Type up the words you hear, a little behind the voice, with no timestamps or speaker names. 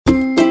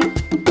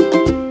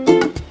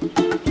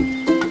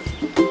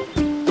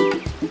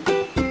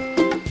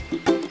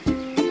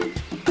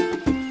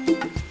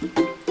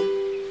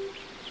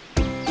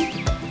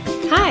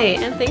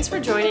Thanks for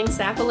joining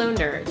Sapelo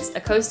Nerds, a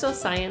coastal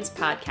science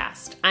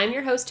podcast. I'm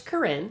your host,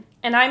 Corinne.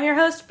 And I'm your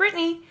host,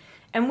 Brittany.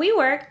 And we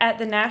work at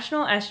the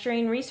National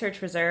Estuarine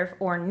Research Reserve,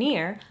 or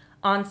NER,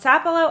 on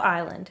Sapelo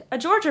Island, a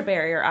Georgia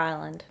barrier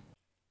island.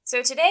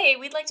 So today,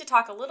 we'd like to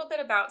talk a little bit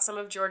about some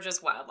of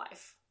Georgia's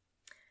wildlife.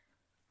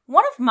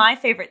 One of my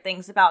favorite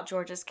things about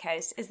Georgia's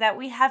coast is that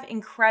we have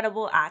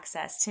incredible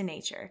access to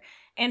nature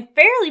and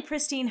fairly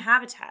pristine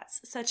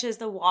habitats, such as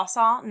the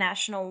Wausau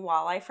National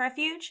Wildlife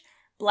Refuge,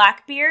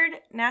 Blackbeard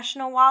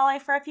National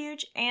Wildlife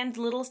Refuge, and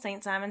Little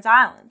St. Simons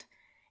Island.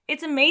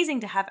 It's amazing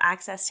to have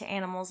access to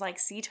animals like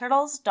sea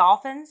turtles,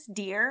 dolphins,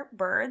 deer,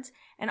 birds,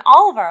 and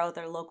all of our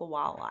other local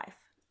wildlife.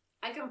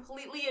 I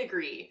completely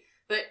agree,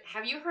 but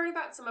have you heard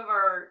about some of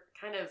our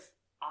kind of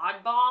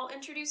oddball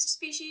introduced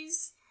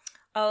species?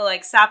 Oh,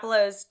 like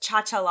Sapelo's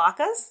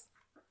chachalacas?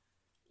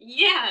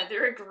 Yeah,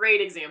 they're a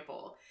great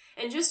example.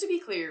 And just to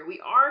be clear,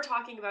 we are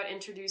talking about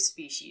introduced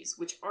species,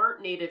 which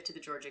aren't native to the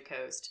Georgia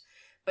coast,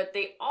 but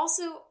they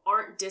also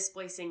aren't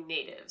displacing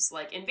natives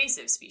like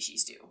invasive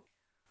species do.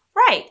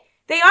 Right.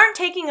 They aren't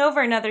taking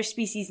over another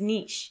species'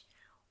 niche.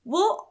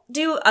 We'll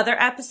do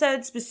other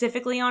episodes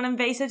specifically on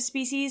invasive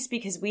species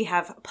because we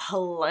have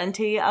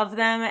plenty of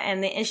them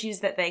and the issues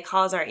that they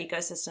cause our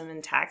ecosystem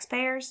and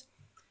taxpayers.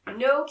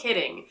 No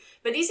kidding.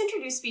 But these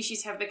introduced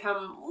species have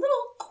become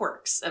little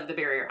quirks of the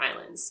barrier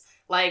islands,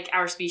 like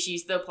our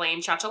species, the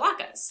plain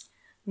chachalacas.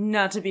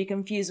 Not to be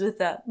confused with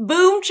the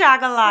boom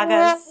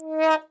chachalacas.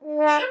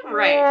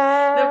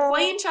 Right. The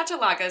plain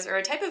chachalacas are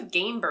a type of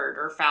game bird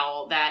or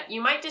fowl that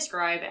you might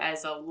describe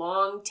as a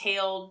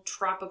long-tailed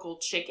tropical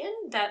chicken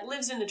that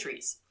lives in the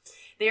trees.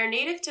 They are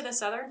native to the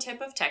southern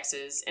tip of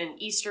Texas and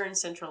eastern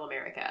Central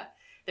America.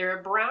 They're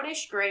a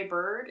brownish-gray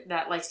bird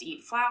that likes to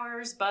eat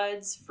flowers,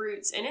 buds,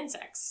 fruits, and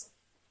insects.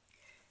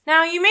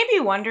 Now, you may be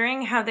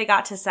wondering how they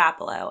got to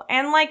Sapelo,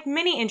 and like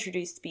many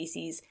introduced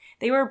species,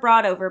 they were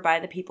brought over by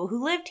the people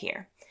who lived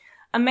here.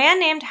 A man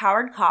named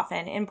Howard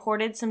Coffin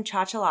imported some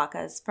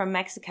chachalacas from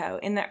Mexico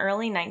in the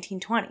early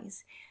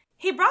 1920s.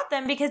 He brought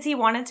them because he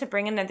wanted to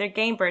bring another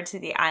game bird to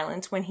the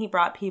islands when he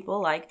brought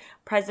people like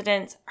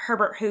Presidents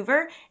Herbert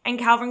Hoover and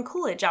Calvin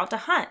Coolidge out to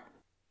hunt.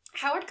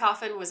 Howard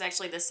Coffin was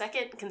actually the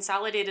second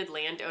consolidated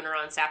landowner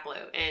on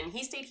Sapelo, and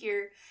he stayed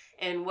here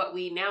in what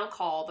we now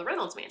call the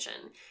Reynolds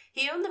Mansion.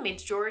 He owned the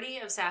majority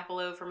of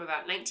Sapelo from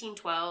about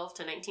 1912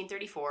 to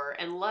 1934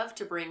 and loved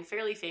to bring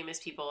fairly famous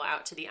people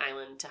out to the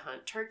island to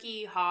hunt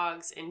turkey,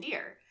 hogs, and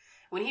deer.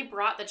 When he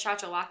brought the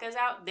chachalacas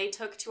out, they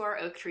took to our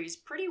oak trees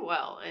pretty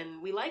well,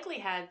 and we likely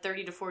had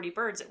 30 to 40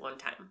 birds at one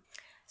time.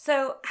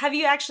 So, have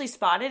you actually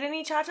spotted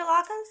any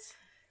chachalacas?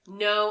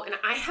 No, and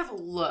I have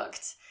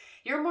looked.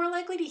 You're more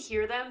likely to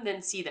hear them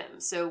than see them,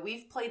 so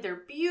we've played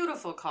their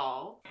beautiful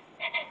call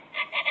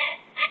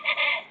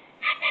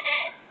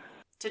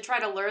to try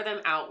to lure them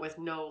out with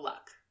no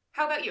luck.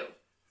 How about you?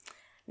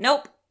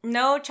 Nope,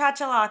 no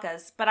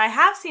chachalacas, but I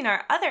have seen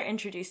our other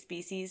introduced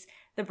species,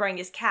 the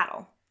Brangus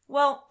cattle.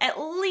 Well, at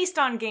least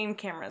on game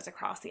cameras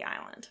across the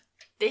island.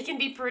 They can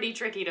be pretty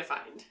tricky to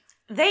find.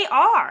 They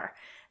are!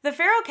 The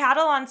feral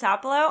cattle on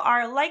Sapelo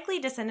are likely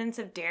descendants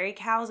of dairy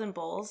cows and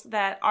bulls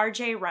that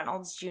R.J.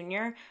 Reynolds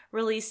Jr.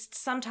 released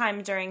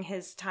sometime during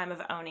his time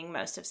of owning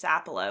most of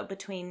Sapelo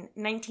between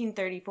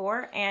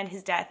 1934 and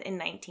his death in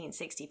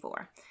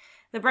 1964.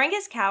 The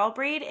Brangus cattle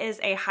breed is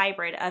a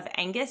hybrid of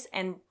Angus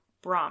and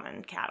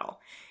Brahman cattle.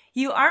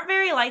 You aren't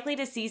very likely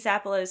to see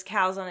Sapelo's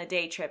cows on a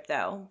day trip,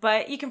 though,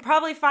 but you can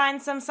probably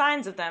find some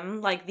signs of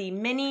them, like the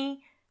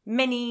many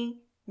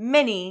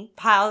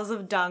piles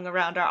of dung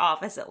around our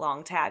office at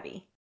Long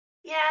Tabby.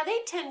 Yeah, they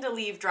tend to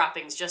leave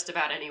droppings just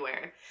about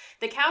anywhere.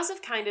 The cows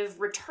have kind of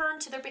returned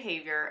to their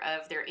behavior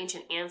of their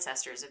ancient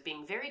ancestors of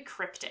being very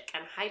cryptic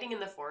and hiding in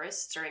the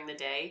forests during the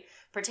day,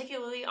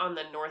 particularly on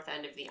the north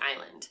end of the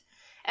island.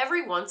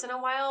 Every once in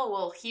a while,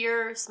 we'll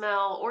hear,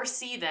 smell, or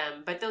see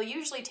them, but they'll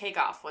usually take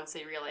off once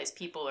they realize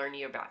people are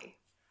nearby.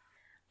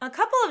 A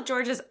couple of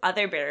Georgia's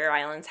other barrier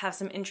islands have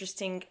some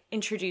interesting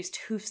introduced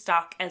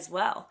hoofstock as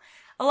well.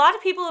 A lot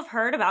of people have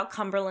heard about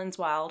Cumberland's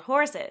wild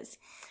horses.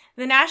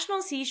 The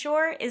National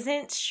Seashore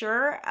isn't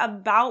sure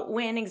about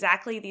when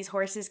exactly these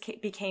horses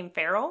became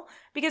feral,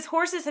 because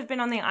horses have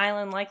been on the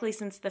island likely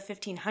since the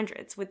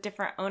 1500s, with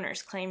different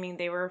owners claiming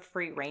they were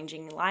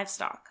free-ranging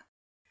livestock.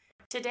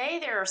 Today,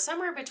 there are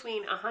somewhere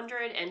between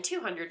 100 and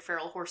 200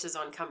 feral horses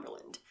on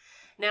Cumberland.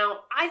 Now,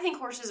 I think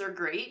horses are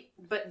great,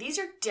 but these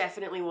are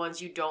definitely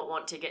ones you don't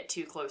want to get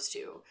too close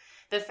to.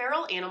 The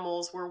feral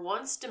animals were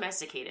once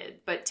domesticated,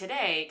 but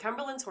today,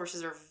 Cumberland's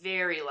horses are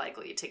very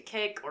likely to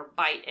kick or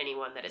bite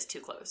anyone that is too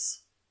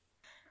close.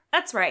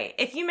 That's right.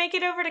 If you make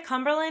it over to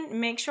Cumberland,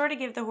 make sure to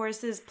give the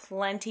horses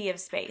plenty of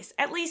space,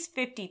 at least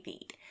 50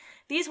 feet.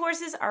 These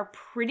horses are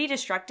pretty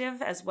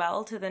destructive as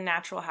well to the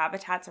natural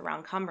habitats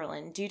around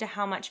Cumberland due to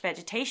how much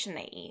vegetation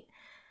they eat.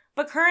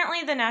 But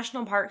currently, the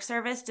National Park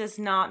Service does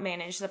not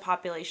manage the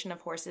population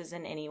of horses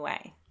in any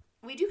way.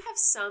 We do have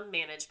some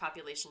managed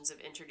populations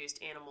of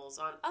introduced animals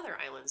on other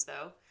islands,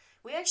 though.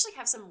 We actually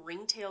have some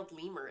ring-tailed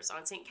lemurs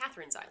on St.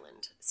 Catherine's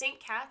Island.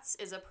 St. Cat's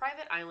is a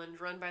private island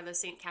run by the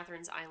St.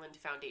 Catherine's Island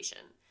Foundation.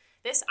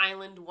 This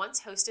island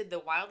once hosted the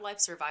Wildlife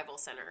Survival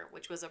Center,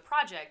 which was a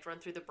project run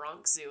through the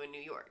Bronx Zoo in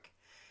New York.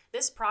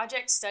 This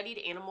project studied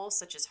animals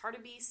such as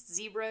hartebeests,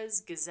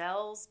 zebras,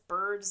 gazelles,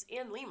 birds,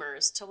 and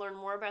lemurs to learn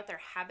more about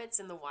their habits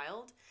in the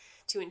wild,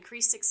 to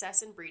increase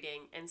success in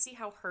breeding, and see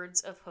how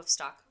herds of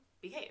hoofstock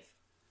behave.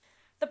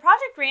 The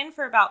project ran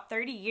for about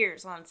 30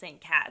 years on St.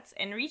 Cat's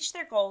and reached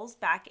their goals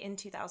back in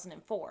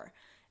 2004.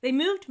 They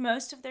moved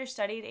most of their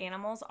studied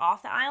animals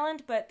off the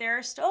island, but there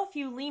are still a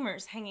few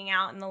lemurs hanging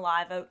out in the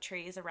live oak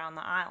trees around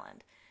the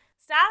island.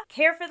 Staff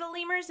care for the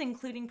lemurs,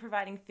 including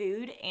providing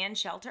food and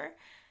shelter.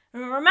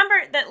 Remember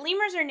that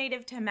lemurs are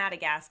native to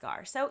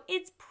Madagascar, so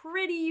it's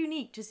pretty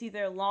unique to see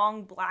their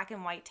long black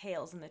and white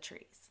tails in the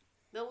trees.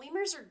 The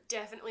lemurs are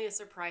definitely a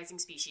surprising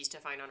species to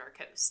find on our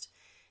coast.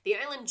 The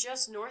island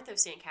just north of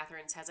St.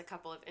 Catharines has a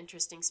couple of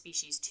interesting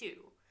species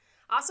too.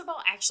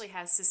 Ossabaw actually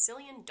has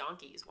Sicilian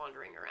donkeys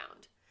wandering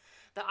around.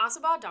 The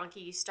Ossabaw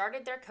donkey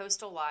started their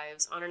coastal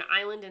lives on an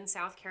island in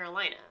South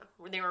Carolina,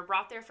 where they were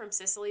brought there from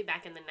Sicily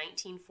back in the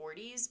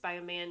 1940s by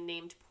a man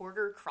named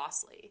Porter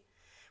Crossley.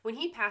 When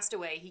he passed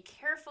away, he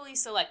carefully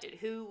selected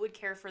who would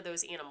care for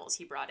those animals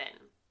he brought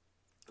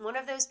in. One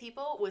of those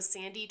people was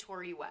Sandy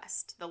Torrey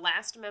West, the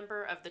last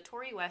member of the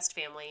Torrey West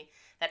family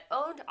that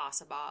owned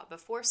Ossabaw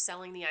before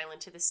selling the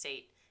island to the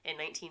state in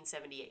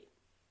 1978.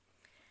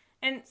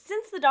 And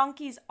since the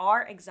donkeys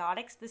are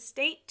exotics, the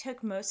state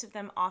took most of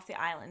them off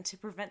the island to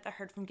prevent the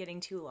herd from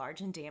getting too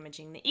large and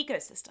damaging the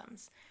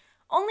ecosystems.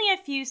 Only a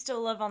few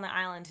still live on the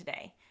island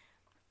today.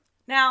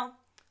 Now,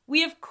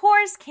 we of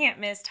course can't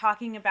miss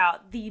talking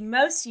about the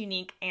most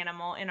unique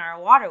animal in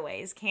our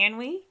waterways, can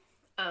we?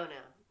 Oh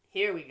no,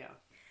 here we go.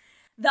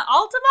 The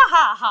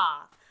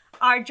Altamaha,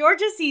 our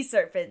Georgia sea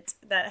serpent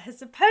that has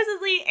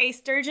supposedly a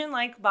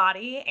sturgeon-like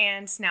body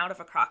and snout of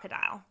a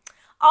crocodile.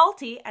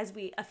 Alti, as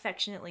we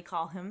affectionately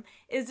call him,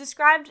 is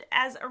described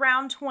as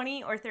around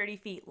 20 or 30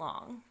 feet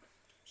long.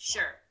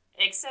 Sure,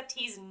 except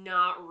he's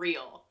not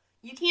real.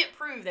 You can't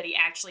prove that he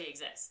actually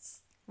exists.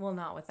 Well,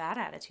 not with that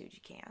attitude,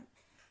 you can't.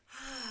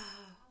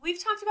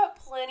 We've talked about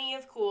plenty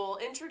of cool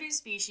introduced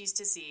species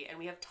to see, and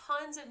we have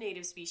tons of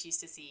native species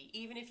to see,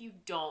 even if you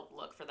don't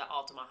look for the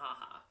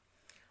Altamaha.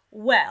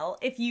 Well,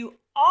 if you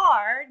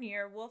are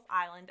near Wolf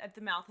Island at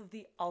the mouth of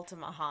the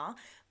Altamaha,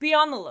 be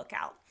on the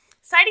lookout.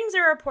 Sightings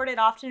are reported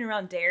often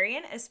around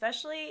Darien,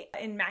 especially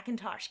in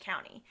McIntosh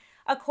County.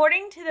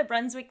 According to the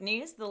Brunswick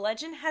News, the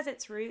legend has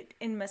its root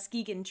in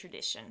Muskegon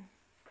tradition.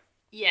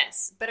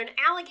 Yes, but an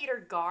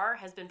alligator gar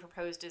has been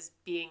proposed as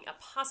being a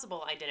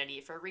possible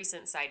identity for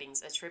recent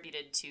sightings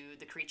attributed to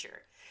the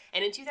creature.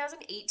 And in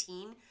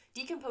 2018,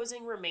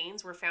 decomposing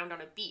remains were found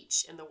on a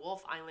beach in the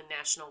Wolf Island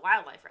National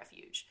Wildlife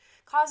Refuge,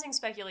 causing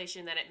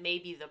speculation that it may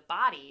be the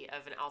body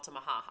of an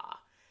Altamaha.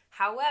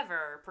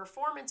 However,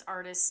 performance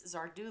artist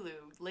Zardulu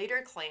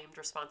later claimed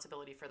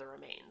responsibility for the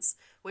remains,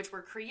 which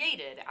were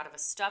created out of a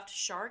stuffed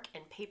shark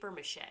and paper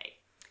mache.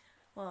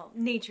 Well,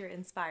 nature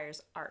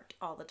inspires art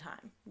all the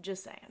time.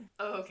 Just saying.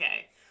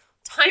 Okay.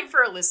 Time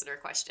for a listener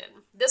question.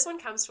 This one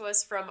comes to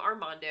us from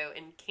Armando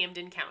in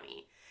Camden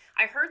County.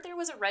 I heard there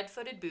was a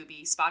red-footed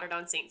booby spotted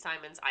on St.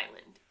 Simon's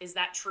Island. Is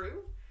that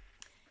true?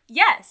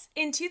 Yes.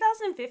 In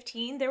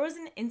 2015, there was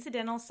an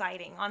incidental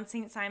sighting on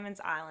St. Simon's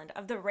Island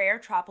of the rare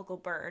tropical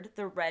bird,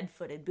 the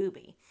red-footed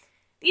booby.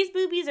 These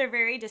boobies are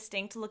very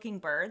distinct-looking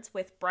birds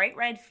with bright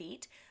red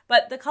feet,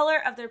 but the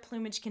color of their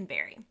plumage can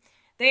vary.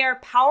 They are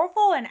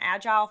powerful and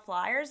agile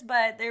flyers,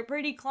 but they're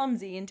pretty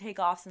clumsy in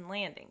takeoffs and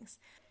landings.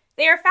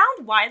 They are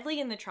found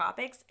widely in the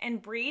tropics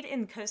and breed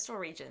in coastal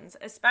regions,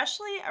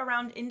 especially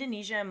around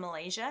Indonesia and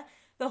Malaysia,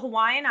 the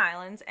Hawaiian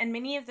Islands, and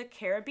many of the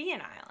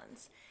Caribbean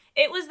islands.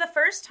 It was the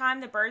first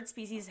time the bird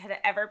species had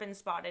ever been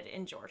spotted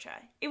in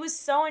Georgia. It was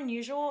so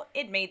unusual,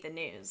 it made the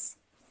news.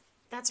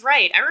 That's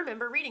right, I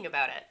remember reading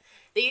about it.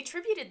 They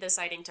attributed the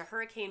sighting to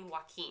Hurricane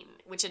Joaquin,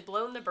 which had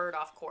blown the bird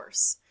off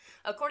course.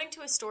 According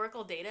to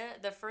historical data,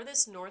 the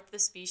furthest north the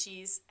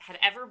species had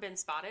ever been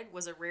spotted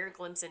was a rare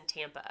glimpse in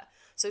Tampa.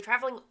 So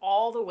traveling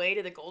all the way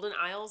to the Golden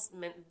Isles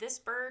meant this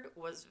bird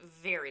was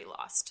very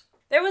lost.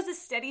 There was a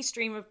steady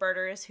stream of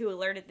birders who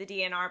alerted the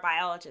DNR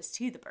biologist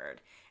to the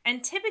bird.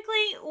 And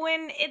typically,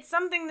 when it's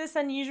something this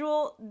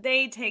unusual,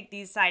 they take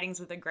these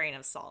sightings with a grain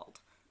of salt.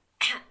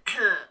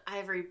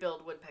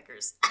 Ivory-billed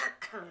woodpeckers.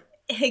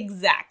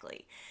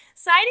 Exactly.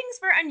 Sightings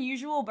for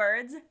unusual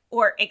birds,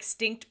 or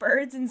extinct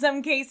birds in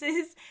some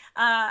cases,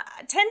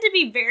 tend to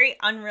be very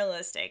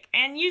unrealistic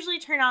and usually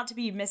turn out to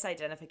be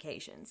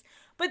misidentifications.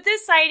 But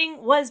this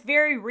sighting was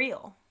very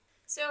real.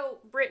 So,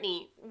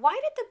 Brittany, why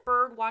did the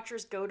bird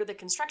watchers go to the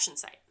construction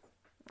site?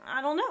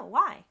 I don't know.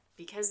 Why?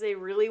 Because they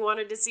really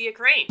wanted to see a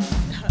crane.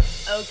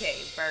 Okay,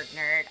 bird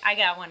nerd, I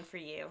got one for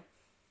you.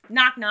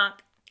 Knock,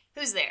 knock.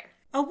 Who's there?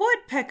 A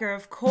woodpecker,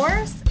 of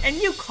course, and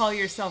you call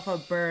yourself a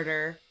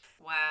birder.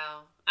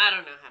 Wow, I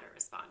don't know how to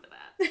respond to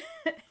that.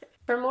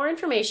 For more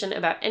information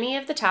about any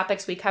of the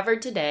topics we covered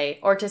today,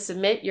 or to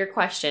submit your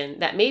question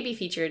that may be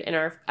featured in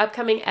our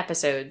upcoming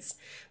episodes,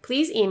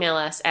 please email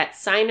us at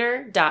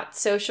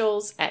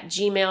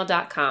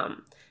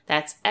signer.socials@gmail.com.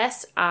 That's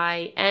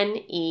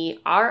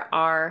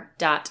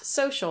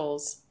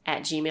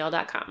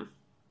SINERR.socials@gmail.com.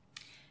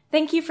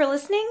 Thank you for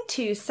listening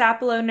to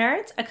Sapelo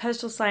Nerds, a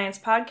coastal science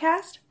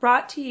podcast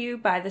brought to you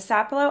by the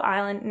Sapelo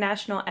Island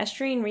National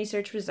Estuarine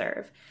Research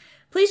Reserve.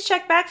 Please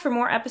check back for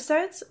more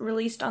episodes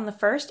released on the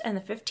 1st and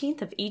the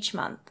 15th of each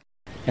month.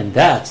 And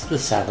that's the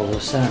Sapelo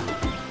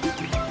Sound.